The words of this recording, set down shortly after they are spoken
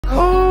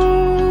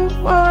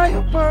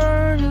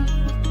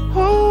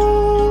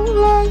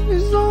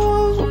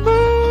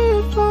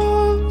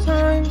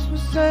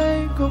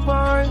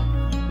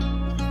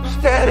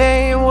That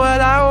ain't what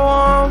I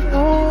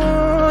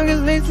want,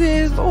 cause this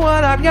is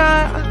what I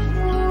got.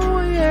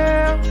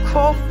 Yeah,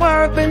 cold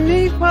fire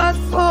beneath my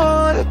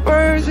soul, it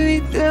burns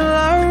me till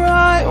I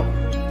ride.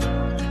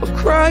 I've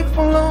cried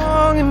for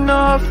long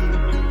enough,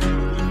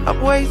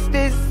 I've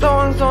wasted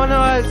songs on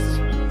us,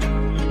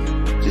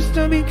 just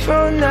to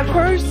become that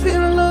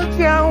person. Look,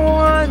 I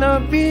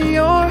wanna be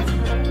your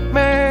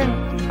man.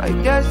 I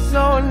guess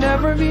I'll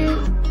never be,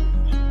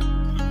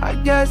 I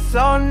guess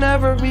I'll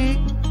never be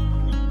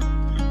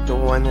the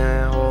one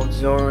that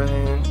holds your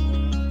hand.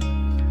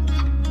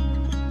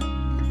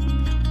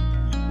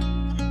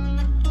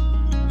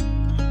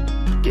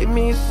 Give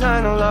me a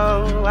sign of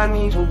love, I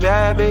need you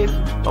bad, baby.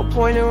 No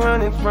point in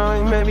running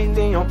from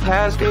everything your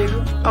past gave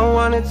you. I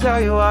wanna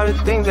tell you all the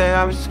things that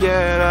I'm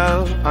scared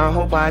of. I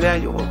hope by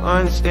that you will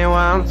understand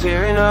why I'm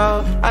tearing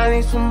up. I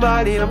need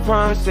somebody to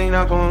promise they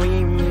not gonna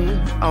leave me.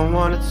 I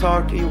wanna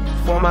talk to you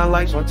before my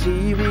life's on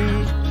TV.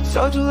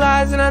 Told you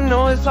lies and I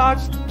know it's hard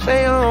just to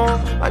play along.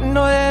 I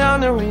know that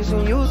I'm the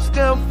reason you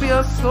still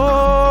feel so.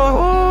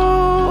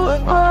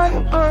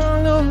 I'm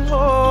alone.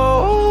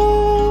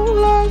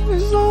 Life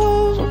is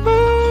over.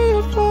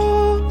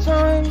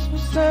 Times we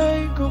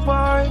say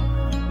goodbye.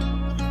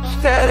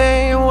 That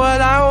ain't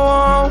what I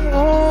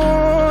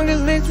want,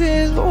 cause this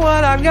is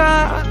what I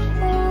got.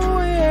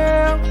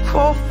 Yeah,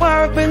 cold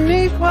fire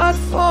beneath my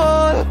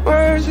soul, it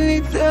burns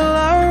me till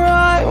I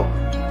ride.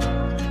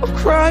 I've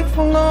cried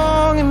for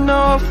long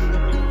enough,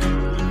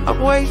 I've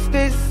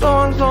wasted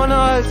songs on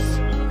us,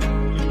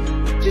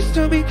 just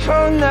to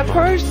become that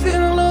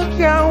person. Look,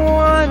 I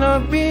wanna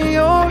be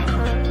your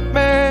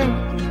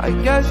man. I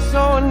guess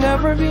I'll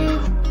never be,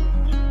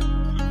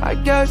 I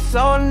guess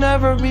I'll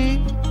never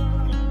be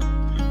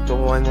the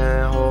one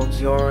that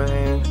holds your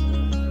hand.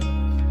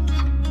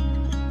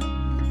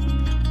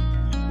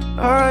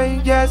 I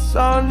guess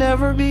I'll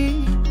never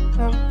be,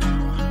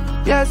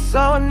 yes,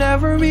 I'll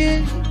never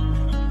be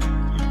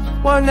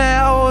one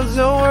that holds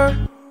your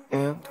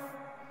hand.